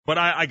But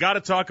I got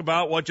to talk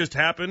about what just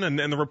happened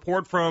and the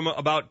report from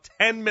about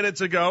 10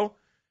 minutes ago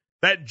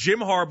that Jim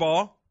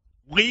Harbaugh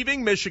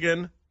leaving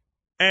Michigan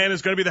and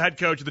is going to be the head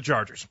coach of the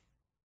Chargers.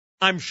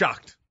 I'm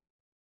shocked.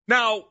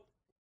 Now,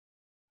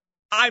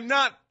 I'm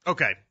not –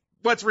 okay,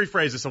 let's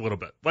rephrase this a little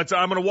bit.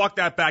 I'm going to walk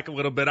that back a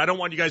little bit. I don't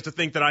want you guys to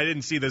think that I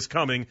didn't see this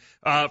coming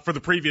for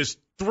the previous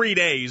 3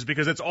 days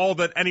because it's all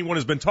that anyone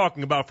has been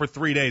talking about for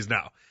 3 days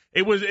now.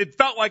 It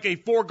felt like a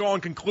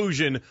foregone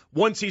conclusion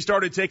once he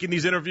started taking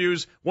these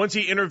interviews, once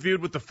he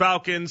interviewed with the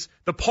Falcons.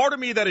 The part of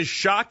me that is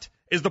shocked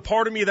is the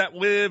part of me that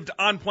lived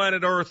on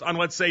planet Earth on,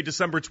 let's say,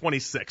 December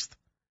 26th.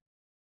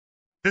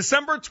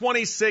 December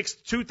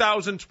 26th,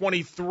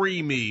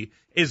 2023 me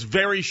is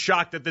very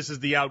shocked that this is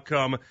the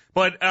outcome,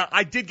 but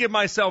I did give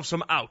myself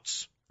some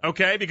outs,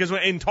 okay? Because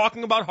in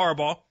talking about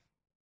Harbaugh,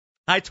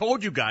 I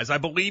told you guys I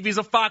believe he's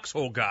a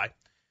foxhole guy.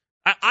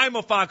 I'm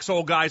a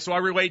foxhole guy, so I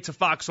relate to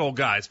foxhole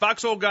guys.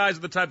 Foxhole guys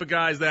are the type of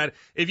guys that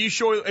if you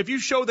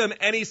show them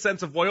any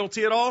sense of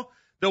loyalty at all,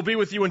 they'll be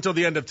with you until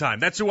the end of time.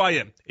 That's who I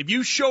am. If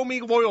you show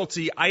me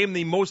loyalty, I am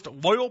the most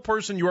loyal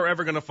person you are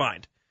ever going to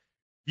find.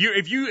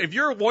 If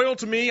you're loyal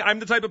to me, I'm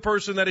the type of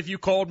person that if you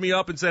called me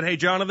up and said, "Hey,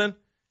 Jonathan,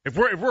 if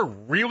we're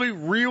really,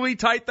 really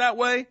tight that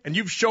way, and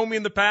you've shown me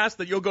in the past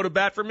that you'll go to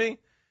bat for me,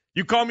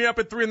 you call me up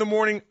at 3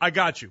 a.m, I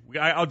got you.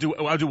 I'll do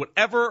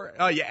whatever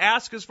you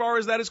ask as far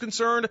as that is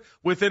concerned,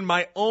 within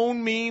my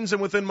own means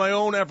and within my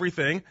own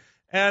everything,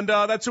 and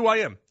that's who I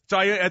am.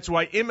 That's who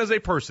I am as a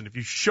person. If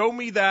you show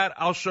me that,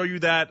 I'll show you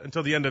that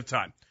until the end of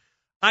time.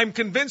 I'm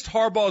convinced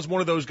Harbaugh is one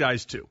of those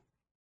guys too,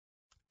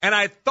 and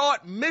I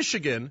thought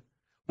Michigan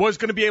was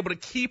going to be able to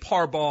keep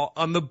Harbaugh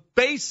on the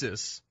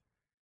basis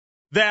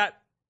that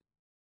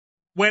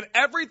when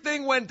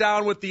everything went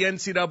down with the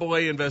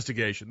NCAA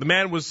investigation, the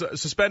man was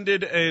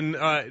suspended and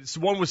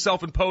one was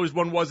self-imposed,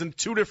 one wasn't,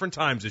 2 different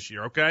times this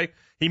year, okay?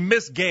 He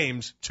missed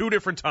games 2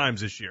 different times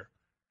this year.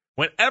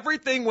 When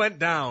everything went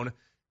down,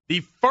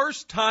 the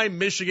first time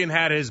Michigan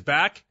had his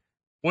back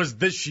was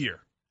this year.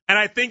 And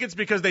I think it's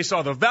because they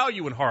saw the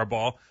value in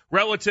Harbaugh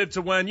relative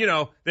to when,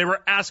 they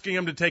were asking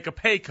him to take a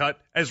pay cut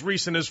as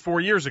recent as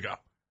 4 years ago.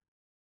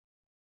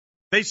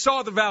 They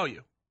saw the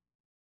value.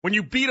 When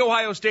you beat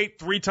Ohio State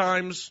 3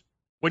 times,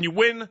 when you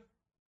win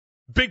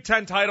Big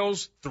Ten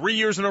titles 3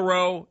 years in a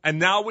row, and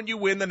now when you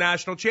win the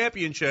national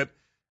championship,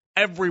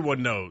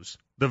 everyone knows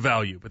the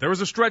value. But there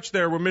was a stretch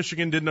there where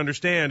Michigan didn't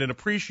understand and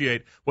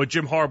appreciate what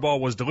Jim Harbaugh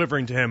was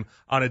delivering to him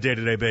on a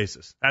day-to-day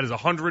basis. That is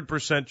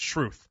 100%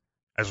 truth.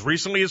 As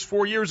recently as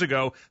 4 years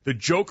ago, the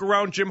joke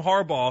around Jim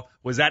Harbaugh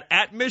was that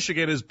at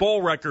Michigan, his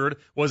bowl record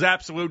was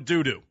absolute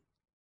doo-doo.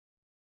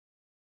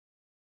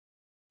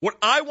 What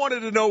I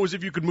wanted to know was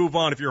if you could move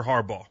on if you're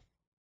Harbaugh.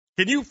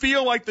 Can you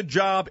feel like the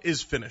job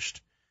is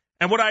finished?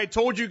 And what I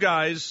told you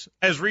guys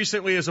as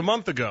recently as a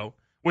month ago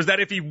was that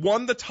if he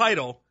won the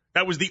title,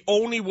 that was the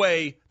only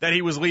way that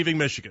he was leaving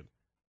Michigan.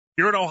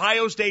 You're an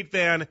Ohio State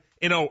fan.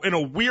 In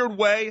a weird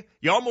way,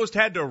 you almost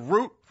had to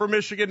root for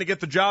Michigan to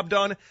get the job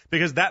done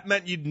because that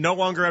meant you'd no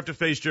longer have to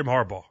face Jim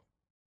Harbaugh.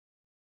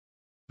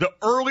 The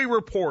early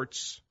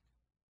reports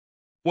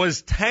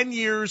was 10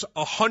 years,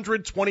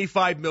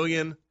 $125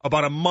 million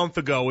about a month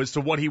ago as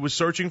to what he was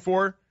searching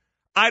for.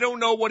 I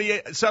don't know what he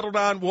settled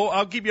on. Well,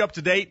 I'll keep you up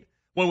to date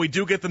when we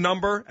do get the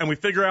number and we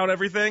figure out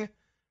everything.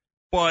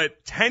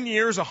 But 10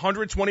 years,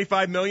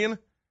 $125 million,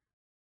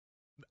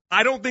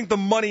 I don't think the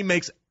money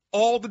makes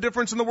all the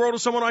difference in the world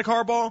of someone like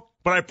Harbaugh,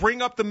 but I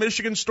bring up the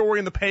Michigan story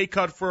and the pay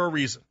cut for a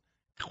reason.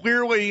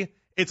 Clearly,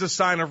 it's a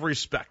sign of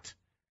respect.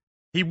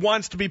 He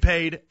wants to be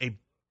paid a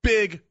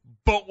big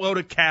boatload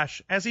of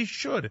cash, as he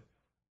should.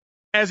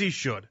 As he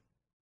should.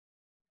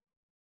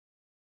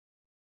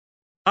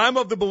 I'm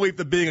of the belief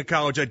that being a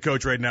college head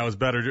coach right now is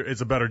better.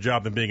 It's a better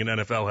job than being an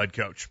NFL head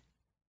coach.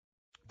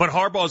 But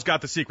Harbaugh's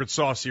got the secret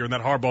sauce here, and that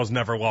Harbaugh's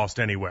never lost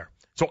anywhere.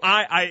 So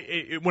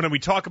when we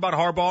talk about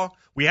Harbaugh,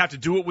 we have to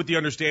do it with the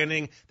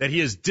understanding that he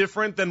is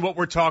different than what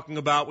we're talking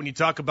about when you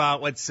talk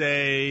about, let's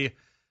say,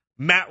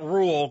 Matt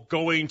Rule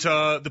going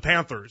to the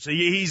Panthers.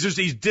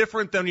 He's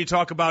different than when you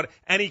talk about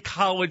any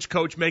college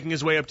coach making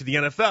his way up to the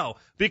NFL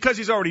because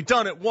he's already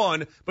done it,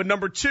 1. But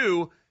number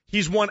 2,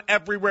 he's won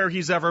everywhere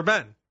he's ever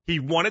been. He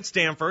won at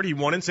Stanford. He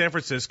won in San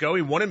Francisco.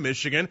 He won in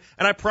Michigan.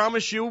 And I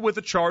promise you, with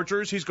the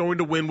Chargers, he's going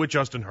to win with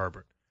Justin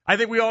Herbert. I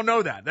think we all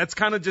know that. That's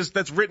kind of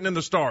that's written in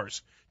the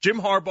stars. Jim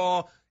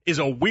Harbaugh is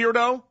a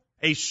weirdo,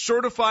 a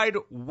certified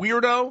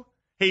weirdo.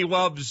 He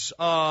loves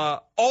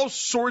all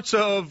sorts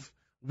of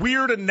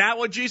weird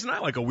analogies, and I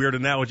like a weird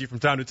analogy from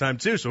time to time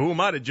too, so who am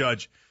I to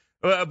judge?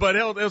 But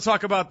he'll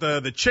talk about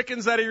the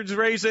chickens that he's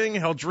raising.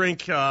 He'll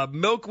drink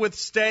milk with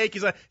steak.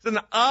 He's an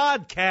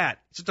odd cat.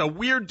 He's just a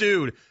weird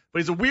dude,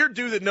 but he's a weird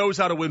dude that knows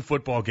how to win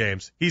football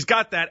games. He's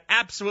got that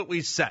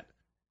absolutely set.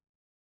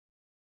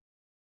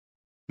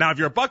 Now, if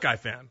you're a Buckeye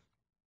fan,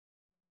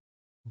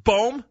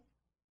 boom,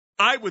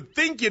 I would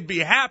think you'd be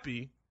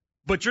happy,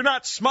 but you're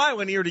not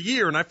smiling year to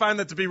year, and I find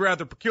that to be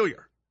rather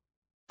peculiar.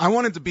 I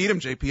wanted to beat him,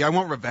 JP. I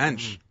want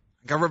revenge.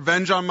 I got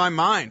revenge on my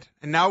mind.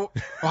 And now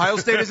Ohio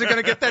State isn't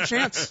going to get that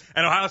chance.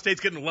 And Ohio State's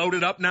getting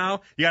loaded up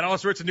now. You got all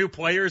sorts of new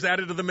players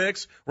added to the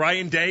mix.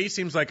 Ryan Day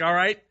seems like, all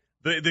right,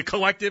 the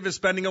collective is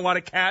spending a lot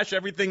of cash.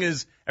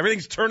 Everything's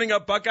turning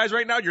up Buckeyes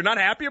right now. You're not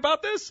happy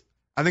about this?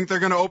 I think they're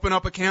going to open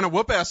up a can of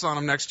whoop-ass on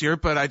them next year,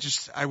 but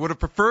I would have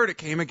preferred it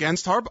came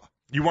against Harbaugh.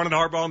 You wanted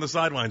Harbaugh on the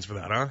sidelines for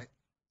that, huh?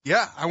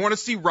 Yeah, I want to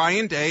see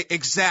Ryan Day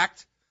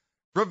exact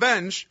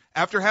revenge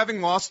after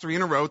having lost 3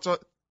 in a row to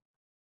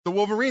the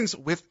Wolverines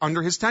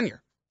under his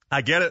tenure.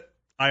 I get it.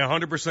 I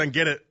 100%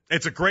 get it.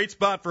 It's a great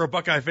spot for a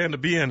Buckeye fan to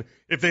be in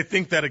if they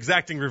think that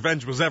exacting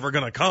revenge was ever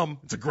going to come.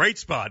 It's a great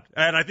spot.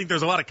 And I think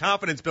there's a lot of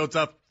confidence built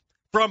up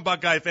from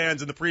Buckeye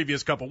fans in the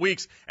previous couple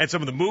weeks and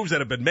some of the moves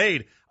that have been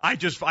made. I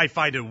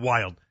find it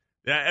wild.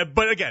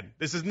 But again,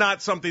 this is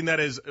not something that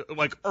is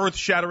like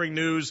earth-shattering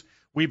news.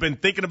 We've been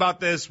thinking about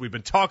this. We've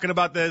been talking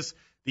about this.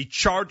 The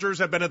Chargers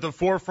have been at the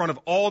forefront of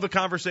all the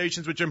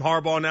conversations with Jim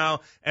Harbaugh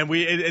now, and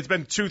it's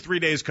been 2-3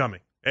 days coming.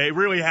 It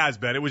really has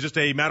been. It was just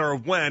a matter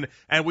of when,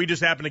 and we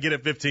just happened to get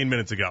it 15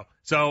 minutes ago.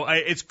 So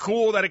it's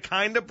cool that it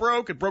kind of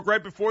broke. It broke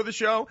right before the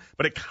show,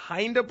 but it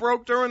kind of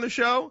broke during the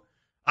show.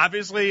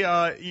 Obviously,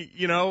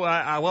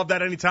 I love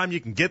that anytime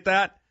you can get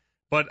that.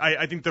 But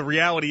I think the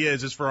reality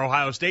is for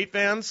Ohio State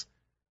fans,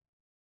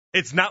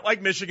 it's not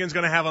like Michigan's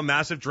going to have a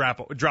massive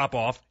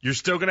drop-off. You're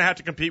still going to have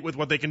to compete with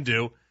what they can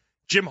do.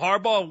 Jim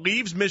Harbaugh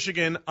leaves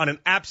Michigan on an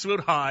absolute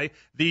high.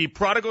 The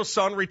prodigal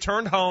son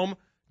returned home,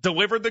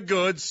 delivered the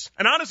goods.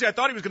 And honestly, I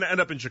thought he was going to end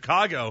up in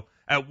Chicago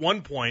at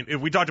one point.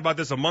 If we talked about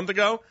this a month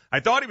ago, I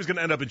thought he was going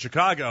to end up in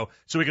Chicago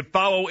so he could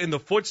follow in the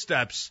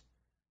footsteps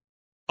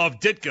of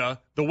Ditka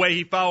the way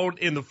he followed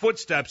in the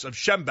footsteps of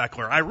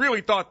Schembechler. I really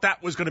thought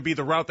that was going to be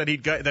the route that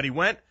he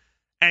went.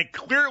 And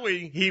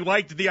clearly, he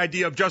liked the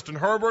idea of Justin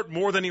Herbert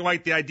more than he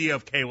liked the idea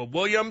of Caleb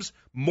Williams.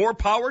 More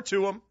power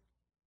to him.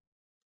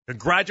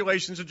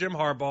 Congratulations to Jim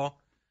Harbaugh.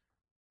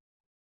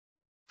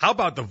 How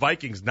about the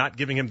Vikings not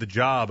giving him the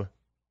job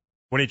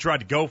when he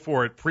tried to go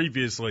for it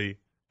previously,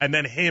 and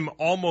then him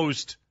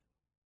almost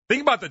 –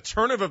 think about the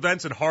turn of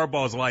events in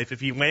Harbaugh's life if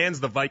he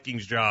lands the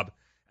Vikings job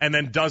and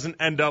then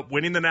doesn't end up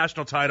winning the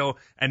national title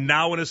and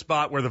now in a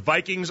spot where the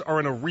Vikings are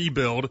in a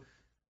rebuild.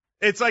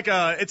 It's like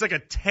a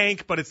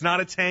tank, but it's not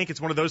a tank.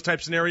 It's one of those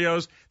type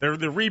scenarios. They're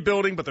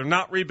rebuilding, but they're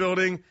not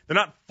rebuilding. They're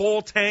not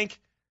full tank.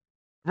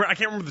 I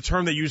can't remember the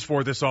term they used for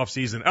it this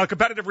offseason.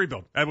 Competitive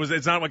rebuild.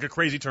 It's not like a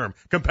crazy term.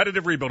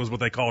 Competitive rebuild is what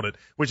they called it,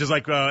 which is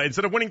like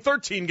instead of winning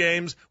 13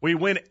 games, we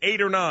win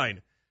 8 or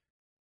 9.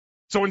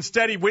 So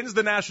instead, he wins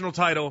the national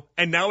title,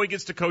 and now he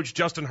gets to coach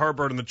Justin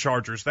Herbert and the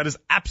Chargers. That is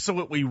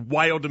absolutely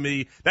wild to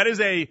me. That is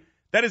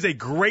a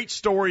great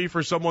story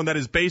for someone that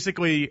is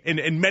basically,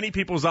 in many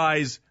people's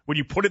eyes, when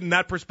you put it in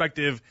that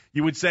perspective,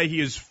 you would say he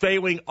is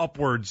failing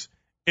upwards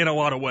in a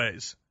lot of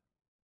ways.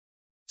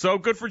 So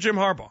good for Jim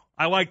Harbaugh.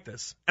 I like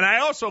this. And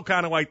I also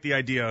kind of like the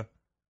idea.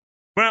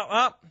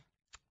 Well,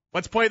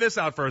 let's play this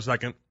out for a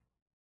second.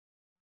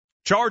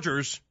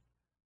 Chargers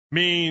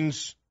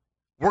means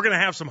we're going to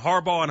have some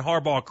Harbaugh and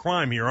Harbaugh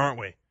crime here, aren't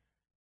we?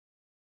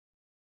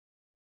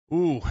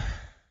 Ooh.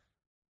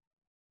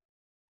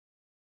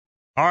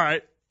 All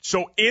right.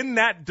 So in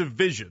that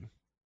division,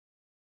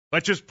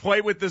 let's just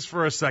play with this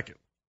for a second.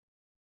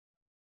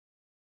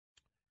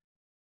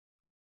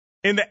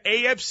 In the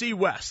AFC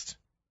West,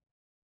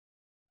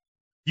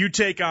 you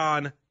take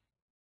on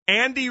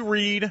Andy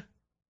Reid,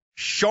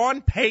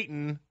 Sean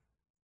Payton,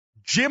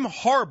 Jim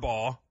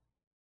Harbaugh,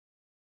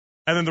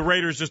 and then the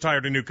Raiders just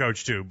hired a new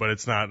coach too. But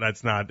it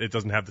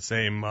doesn't have the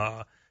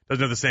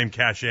same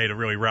cachet to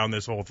really round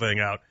this whole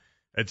thing out.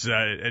 It's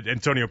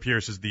Antonio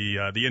Pierce is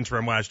the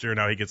interim last year.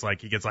 Now he gets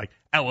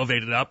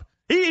elevated up.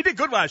 He did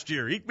good last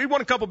year. He won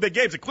a couple big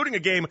games, including a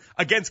game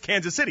against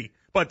Kansas City.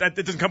 But that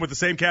doesn't come with the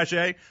same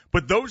cachet.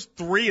 But those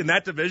three in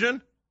that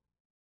division.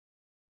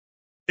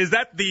 Is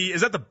that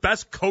the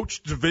best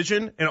coached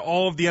division in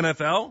all of the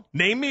NFL?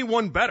 Name me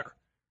one better.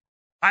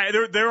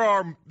 There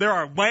are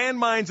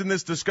landmines in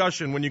this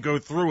discussion when you go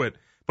through it,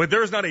 but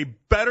there is not a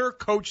better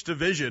coached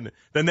division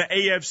than the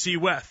AFC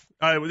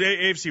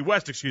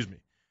West, excuse me.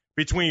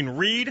 Between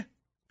Reid,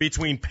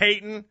 between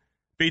Payton,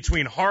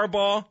 between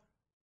Harbaugh,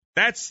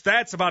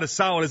 that's about as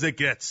solid as it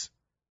gets.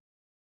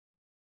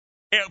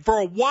 For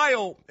a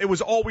while, it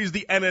was always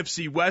the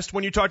NFC West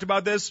when you talked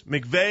about this.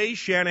 McVay,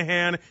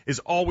 Shanahan is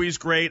always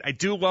great. I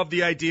do love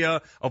the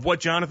idea of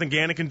what Jonathan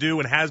Gannon can do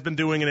and has been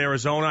doing in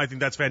Arizona. I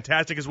think that's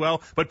fantastic as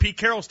well. But Pete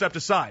Carroll stepped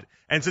aside.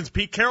 And since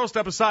Pete Carroll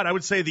stepped aside, I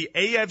would say the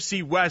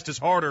AFC West is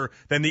harder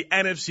than the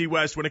NFC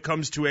West when it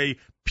comes to a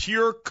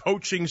pure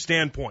coaching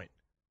standpoint.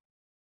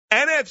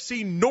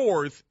 NFC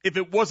North, if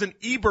it wasn't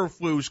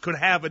Eberflus, could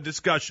have a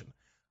discussion.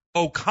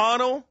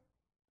 O'Connell,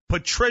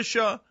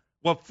 Patricia,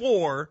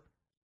 LaFleur,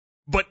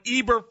 but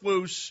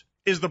Eberflus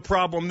is the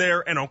problem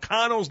there, and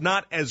O'Connell's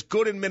not as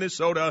good in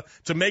Minnesota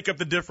to make up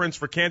the difference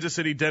for Kansas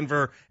City,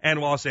 Denver, and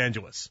Los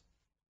Angeles.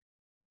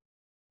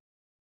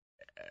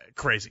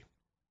 Crazy.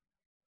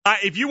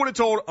 If you would have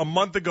told a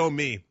month ago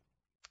me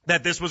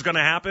that this was going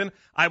to happen,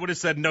 I would have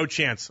said no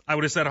chance. I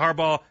would have said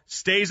Harbaugh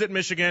stays at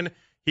Michigan.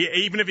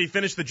 Even if he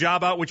finished the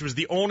job out, which was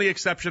the only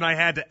exception I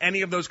had to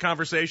any of those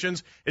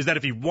conversations, is that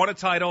if he won a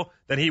title,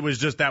 then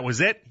that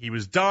was it. He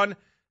was done,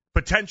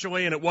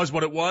 potentially, and it was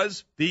what it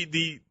was.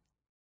 The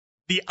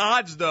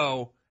odds,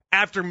 though,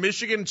 after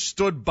Michigan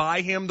stood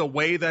by him the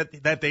way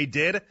that they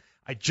did,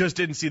 I just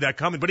didn't see that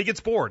coming. But he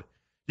gets bored.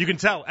 You can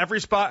tell every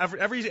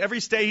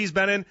stay he's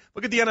been in.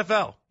 Look at the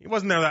NFL. He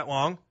wasn't there that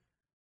long.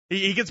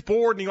 He gets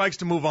bored and he likes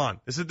to move on.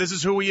 This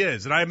is who he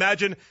is. And I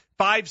imagine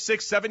 5,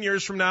 6, 7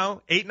 years from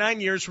now, 8,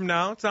 9 years from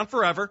now, it's not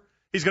forever,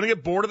 he's going to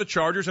get bored of the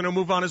Chargers and he'll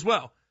move on as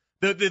well.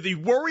 The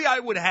worry I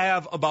would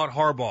have about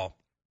Harbaugh,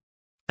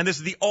 and this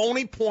is the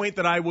only point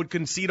that I would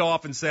concede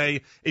off and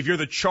say, if you're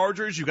the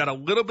Chargers, you got a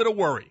little bit of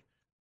worry.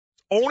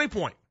 Only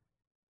point.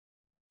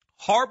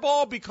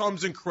 Harbaugh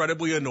becomes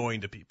incredibly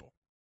annoying to people.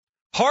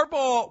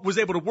 Harbaugh was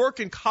able to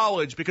work in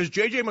college because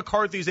J.J.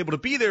 McCarthy is able to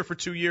be there for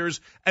 2 years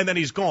and then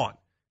he's gone.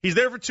 He's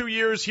there for 2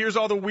 years. Here's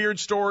all the weird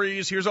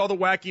stories. Here's all the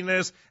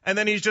wackiness. And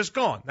then he's just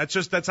gone.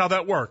 That's how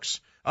that works.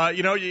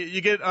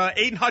 You get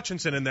Aiden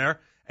Hutchinson in there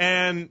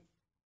and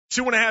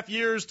 2.5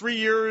 years, 3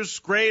 years.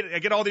 Great. I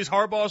get all these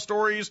Harbaugh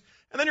stories.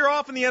 And then you're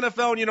off in the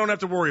NFL and you don't have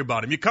to worry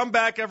about him. You come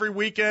back every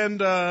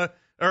weekend, or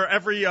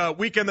every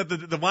weekend that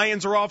the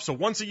Lions are off. So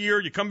once a year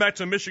you come back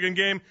to a Michigan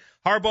game.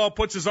 Harbaugh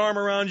puts his arm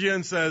around you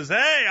and says,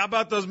 hey, how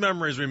about those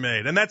memories we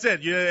made? And that's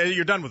it.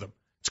 You're done with him.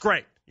 It's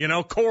great.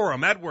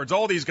 Corum, Edwards,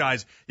 all these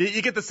guys.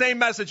 You get the same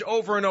message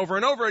over and over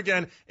and over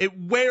again. It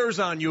wears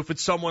on you if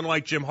it's someone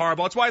like Jim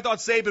Harbaugh. It's why I thought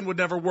Saban would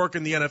never work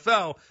in the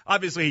NFL.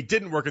 Obviously, he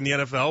didn't work in the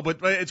NFL, but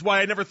it's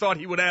why I never thought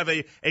he would have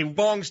a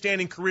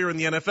long-standing career in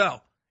the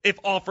NFL if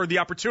offered the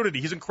opportunity.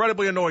 He's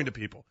incredibly annoying to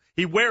people.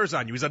 He wears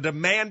on you. He's a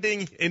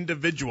demanding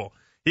individual.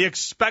 He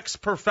expects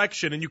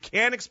perfection, and you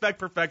can't expect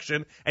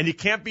perfection, and you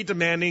can't be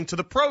demanding to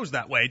the pros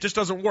that way. It just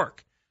doesn't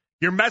work.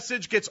 Your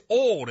message gets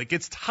old. It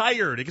gets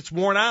tired. It gets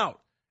worn out.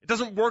 It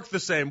doesn't work the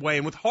same way.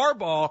 And with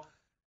Harbaugh,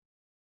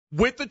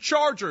 with the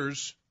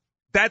Chargers,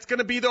 that's going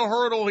to be the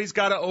hurdle he's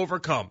got to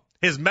overcome.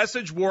 His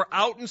message wore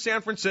out in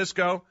San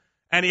Francisco,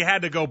 and he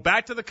had to go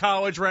back to the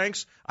college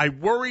ranks. I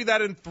worry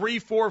that in 3,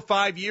 4,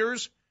 5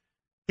 years,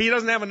 he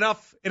doesn't have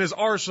enough in his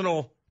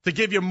arsenal to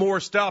give you more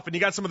stuff. And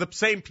you got some of the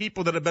same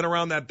people that have been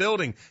around that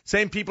building,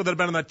 same people that have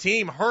been on that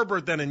team.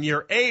 Herbert then in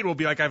year 8 will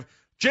be like,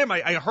 Jim,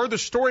 I heard the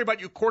story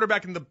about you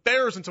quarterbacking the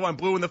Bears until I'm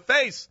blue in the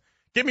face.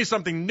 Give me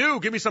something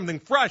new. Give me something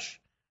fresh.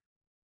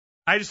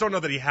 I just don't know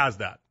that he has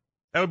that.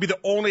 That would be the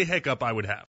only hiccup I would have.